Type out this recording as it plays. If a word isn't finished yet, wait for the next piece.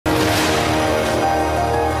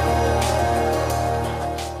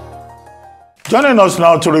Joining us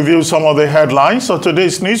now to review some of the headlines of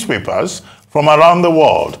today's newspapers from around the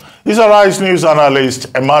world is our Rise News analyst,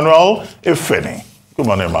 Emmanuel Ifeni. Good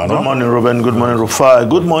morning, Emmanuel. Good morning, Ruben. Good morning, Rufai.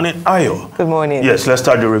 Good morning, Ayo. Good morning. Yes, let's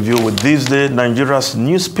start the review with this day, Nigeria's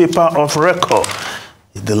newspaper of record.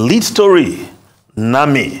 The lead story,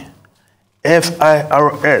 Nami,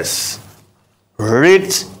 FIRS,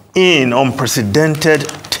 raked in unprecedented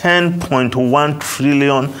 10.1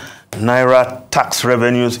 trillion naira tax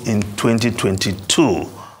revenues in 2022.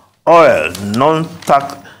 Oil,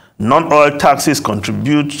 non-oil taxes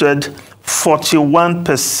contributed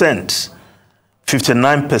 41%,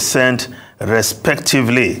 59%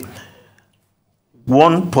 respectively.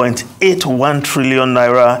 1.81 trillion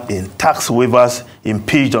naira in tax waivers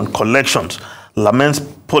impinged on collections. Laments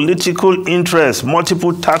political interest,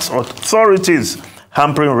 multiple tax authorities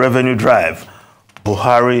hampering revenue drive.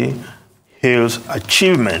 Buhari hails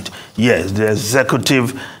achievement. Yes, the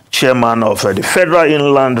executive chairman of the Federal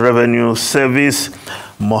Inland Revenue Service,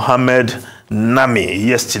 Mohammed Nami,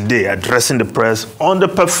 yesterday addressing the press on the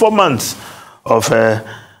performance of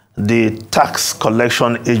the tax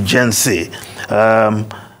collection agency. There,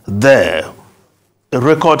 a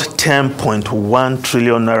record 10.1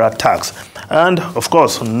 trillion naira tax. And of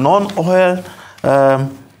course, non-oil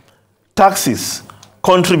taxes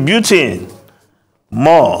contributing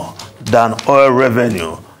more than oil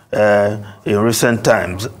revenue in recent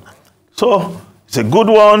times. So it's a good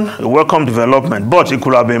one, a welcome development, but it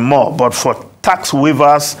could have been more. But for tax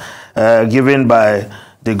waivers given by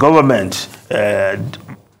the government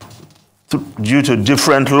due to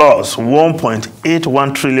different laws,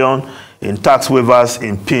 1.81 trillion in tax waivers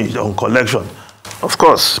impinged on collection. Of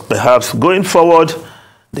course, perhaps going forward,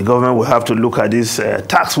 the government will have to look at these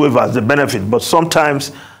tax waivers, the benefit, but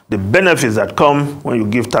sometimes the benefits that come when you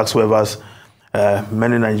give tax waivers,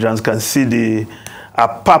 many Nigerians can see the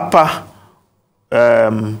Apapa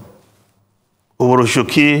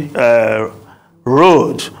Oroshoki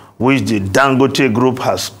road, which the Dangote group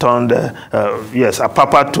has turned,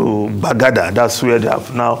 Apapa to Bagada. That's where they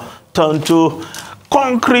have now turned to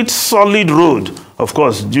concrete solid road, of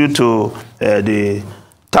course, due to the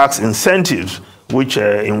tax incentives which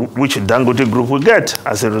Dangote group will get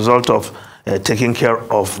as a result of taking care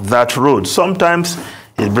of that road. Sometimes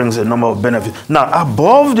it brings a number of benefits. Now,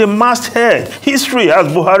 above the masthead, history as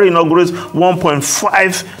Buhari inaugurates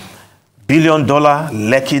 $1.5 billion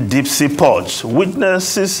Lekki deep sea port,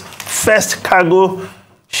 witnesses first cargo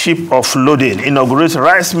ship offloading, inaugurates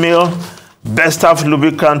rice mill, best of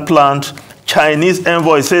lubricant plant. Chinese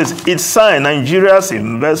envoy says it's sign Nigeria's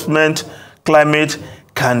investment climate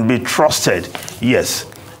can be trusted. Yes,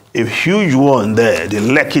 a huge one there, the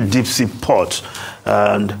Lekki deep sea port,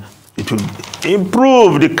 and it will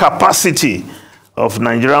improve the capacity of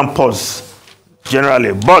Nigerian ports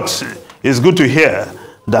generally. But it's good to hear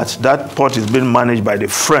that that port is being managed by the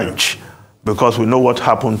French, because we know what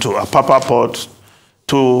happened to Apapa port,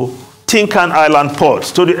 to Tinkan Island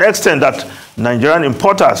ports, to the extent that Nigerian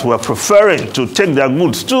importers were preferring to take their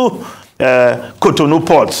goods to Cotonou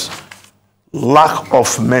ports. Lack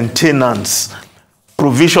of maintenance,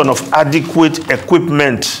 provision of adequate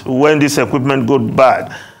equipment when this equipment goes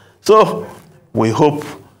bad. So we hope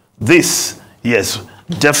this, yes,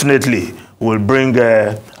 definitely will bring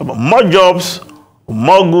more jobs,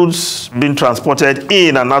 more goods being transported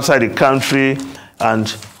in and outside the country,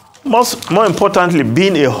 and more importantly,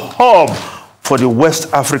 being a hub for the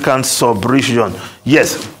West African sub-region.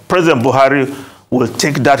 Yes, President Buhari will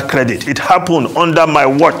take that credit. It happened under my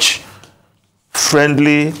watch.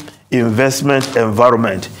 Friendly investment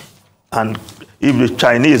environment. And if the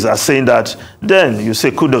Chinese are saying that, then you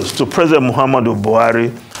say kudos to President Muhammadu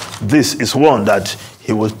Buhari. This is one that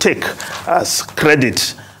he will take as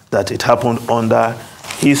credit that it happened under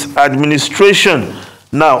his administration.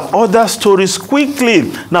 Now, other stories quickly.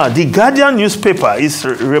 Now, the Guardian newspaper is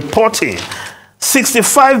reporting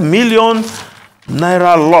 65 million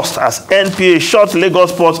naira lost as NPA shot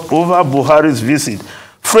Lagos port over Buhari's visit.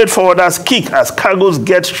 Freight forwarders kick as cargoes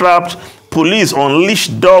get trapped. Police unleash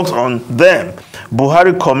dogs on them.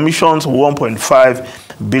 Buhari commissions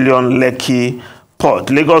 1.5 billion Lekki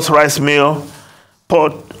port. Lagos rice mill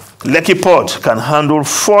port, Lekki port can handle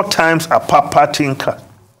 4 times Apapa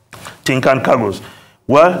Tinkan cargoes.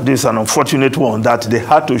 Well, this is an unfortunate one that they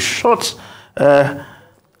had to shut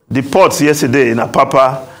the ports yesterday in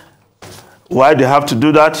Apapa. Why they have to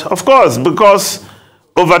do that? Of course, because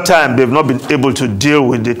over time they've not been able to deal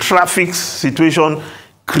with the traffic situation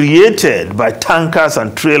created by tankers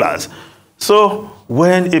and trailers. So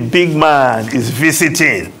when a big man is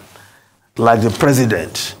visiting, like the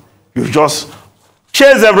president, you just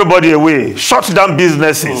chase everybody away, shut down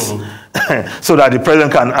businesses, so that the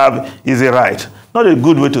president can have easy right. Not a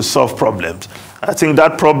good way to solve problems. I think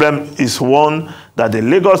that problem is one that the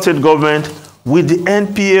Lagos state government with the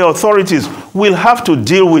NPA authorities will have to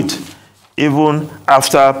deal with even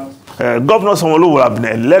after Governor Sanwo-Olu will have been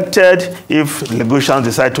elected if Lagosians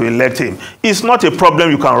decide to elect him. It's not a problem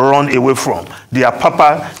you can run away from. The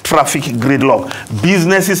Apapa traffic gridlock.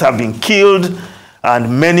 Businesses have been killed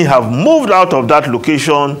and many have moved out of that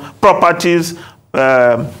location. Properties,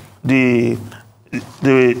 the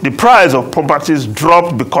price of properties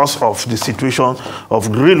dropped because of the situation of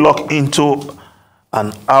gridlock into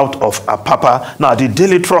and out of Apapa. Now, the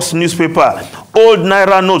Daily Trust newspaper, old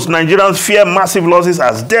Naira notes, Nigerians fear massive losses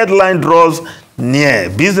as deadline draws near.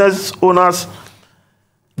 Business owners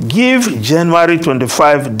give January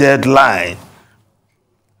 25 deadline.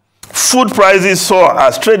 Food prices soar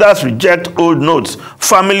as traders reject old notes.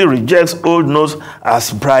 Family rejects old notes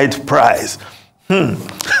as bride price. That's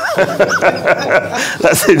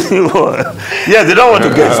a new one. Yeah, they don't want to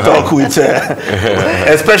get stuck with,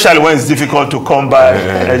 especially when it's difficult to come by.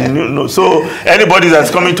 So anybody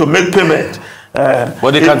that's coming to make payment.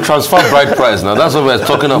 But they can transfer bride price now. That's what we're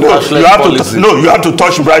talking about. You have to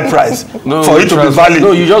touch bride price for it to be valid.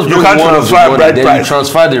 No, you just bring can't one transfer of the money, bride then price. you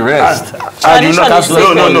transfer the rest.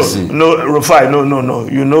 No, Rufai, no.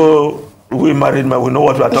 You know, we married men, we know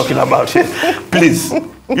what we are talking about here. Please.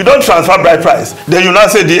 You don't transfer bride price. Then you now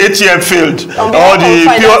say the ATM failed or the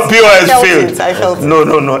POS failed. I felt it. No.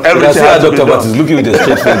 Everything has to be Dr. done. Bat is looking with a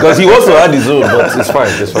straight face because he also had his own, but it's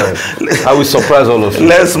fine. I will surprise all of you.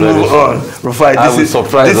 Let's move on. Rufai, this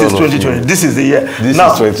is 2020. This is the year.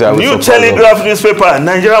 Now, New Telegraph newspaper,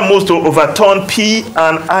 Nigeria moves to overturn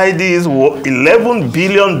P&ID's $11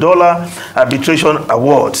 billion arbitration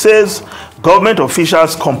award. Says government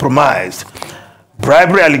officials compromised.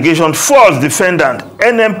 Bribery allegation, false defendant.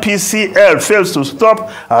 NMPCL fails to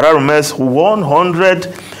stop Ararume's 100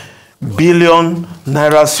 billion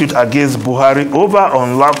naira suit against Buhari over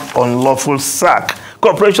unlawful sack.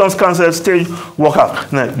 Corporations cancel stage worker.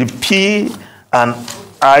 Now, the P&ID's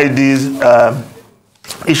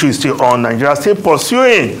issue is still on. Nigeria still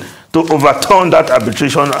pursuing to overturn that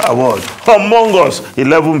arbitration award. Among us,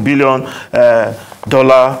 $11 billion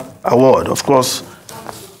award. Of course,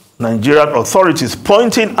 Nigerian authorities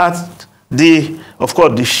pointing at the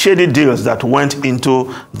shady deals that went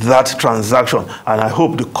into that transaction. And I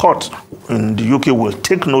hope the court in the UK will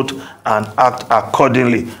take note and act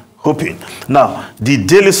accordingly, hoping. Now, the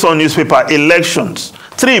Daily Sun newspaper, elections,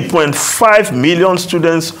 3.5 million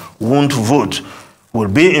students won't vote, will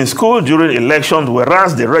be in school during elections,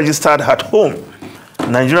 whereas they registered at home.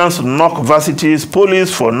 Nigerians knock varsities,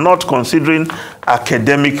 police for not considering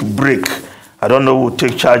academic break. I don't know who will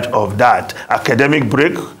take charge of that. Academic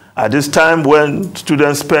break at this time when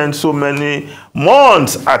students spend so many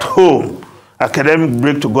months at home. Academic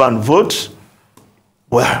break to go and vote?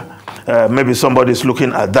 Well, maybe somebody's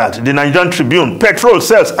looking at that. The Nigerian Tribune, petrol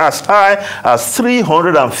sells as high as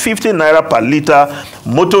 350 naira per liter.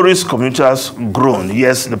 Motorist commuters groan.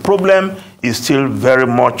 Yes, the problem is still very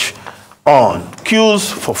much on.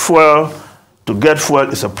 Queues for fuel, to get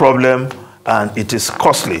fuel is a problem and it is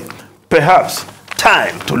costly. Perhaps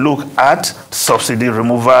time to look at subsidy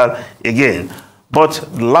removal again. But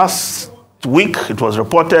last week it was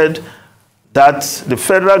reported that the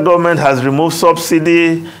federal government has removed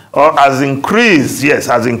subsidy or has increased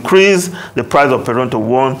the price of petrol to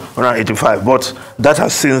 185. But that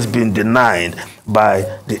has since been denied by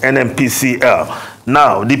the NMPCL.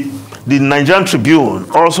 Now, the Nigerian Tribune,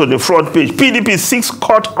 also the front page, PDP seeks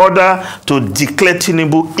court order to declare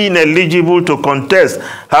Tinubu ineligible to contest.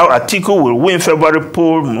 How Atiku will win February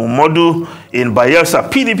poll model in Bayelsa.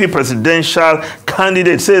 PDP presidential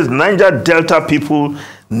candidate says Niger Delta people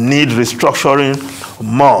need restructuring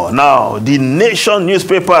more. Now, the Nation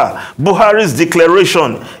newspaper, Buhari's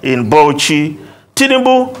declaration in Bauchi.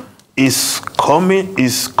 Tinubu is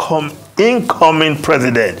incoming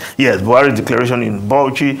president. Yes, Buhari's declaration in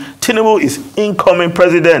Bauchi. Tinubu is incoming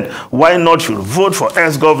president. Why not should vote for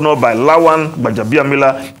ex-governor by Lawan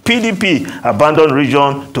Gbajabiamila. PDP abandoned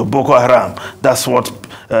region to Boko Haram. That's what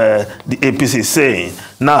the APC is saying.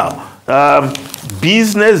 Now,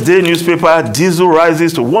 Business Day newspaper, diesel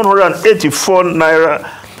rises to 184 naira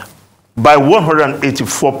by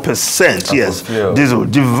 184%. Yes, diesel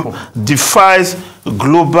defies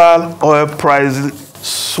global oil price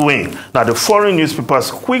swing. Now, the foreign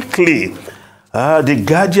newspapers quickly. The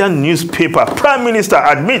Guardian newspaper, Prime Minister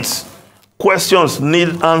admits questions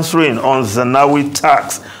need answering on Zenawi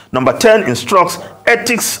tax. Number 10 instructs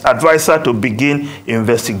ethics advisor to begin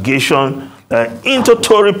investigation into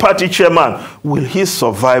Tory party chairman. Will he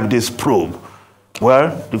survive this probe?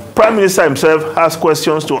 Well, the Prime Minister himself has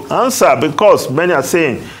questions to answer because many are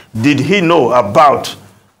saying, did he know about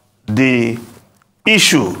the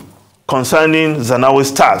issue concerning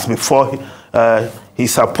Zanawi's tax before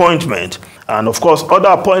his appointment? And of course, other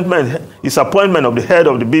appointment, his appointment of the head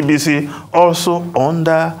of the BBC also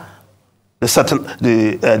under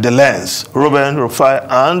the lens, Ruben, Rufai,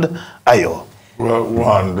 and Ayo. Well,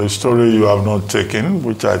 one, the story you have not taken,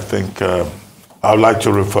 which I think I would like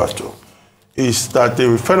to refer to, is that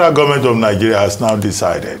the federal government of Nigeria has now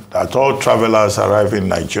decided that all travelers arriving in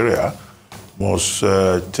Nigeria must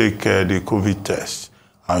take the COVID test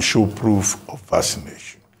and show proof of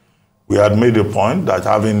vaccination. We had made a point that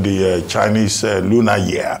having the Chinese Lunar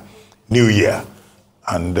Year, New Year,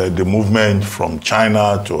 and the movement from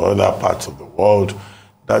China to other parts of the world,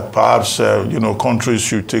 that perhaps countries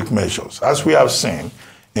should take measures. As we have seen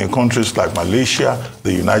in countries like Malaysia,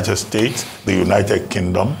 the United States, the United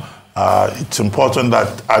Kingdom, it's important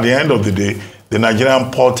that at the end of the day, the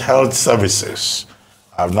Nigerian Port Health Services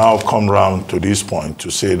have now come round to this point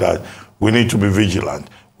to say that we need to be vigilant.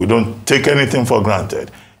 We don't take anything for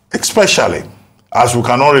granted, especially as we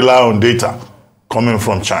cannot rely on data coming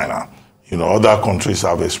from China. Other countries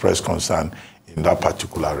have expressed concern in that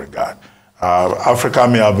particular regard. Africa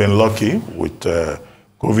may have been lucky with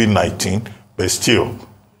COVID-19, but still,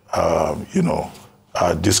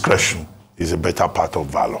 discretion is a better part of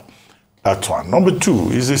valor. That's one. Number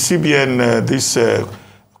two is the CBN, this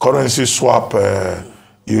currency swap,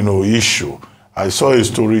 issue. I saw a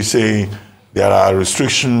story saying there are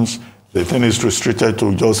restrictions. The thing is restricted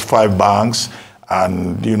to just 5 banks,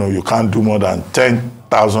 and you can't do more than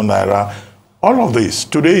 10,000 naira. All of this.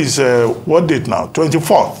 Today is what date now?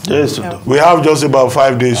 24th. Yes. We have just about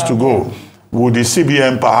 5 days to go. Would the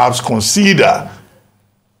CBN perhaps consider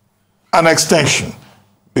an extension?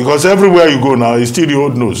 Because everywhere you go now, it's still the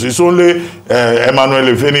old news. It's only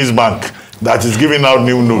Emmanuel Ifeni's bank that is giving out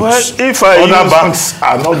new notes. Well, if other banks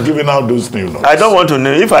are not giving out those new notes. I don't want to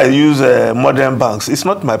know. If I use modern banks, it's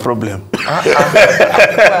not my problem. What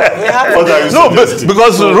are you suggesting?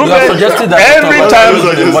 Because Ruben, every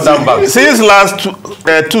time, modern banks. since last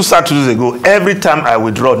two Saturdays ago, every time I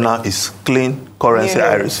withdraw now is clean currency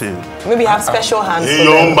I receive. Maybe have special hands In for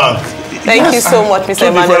your them. own bank. Thank you so much, Mr.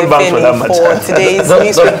 Emmanuel different banks for that Ifeni, matter. for today's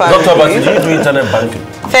newspaper Dr. Abbas, review. do you do internet banking?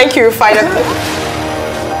 Thank you, Rufai.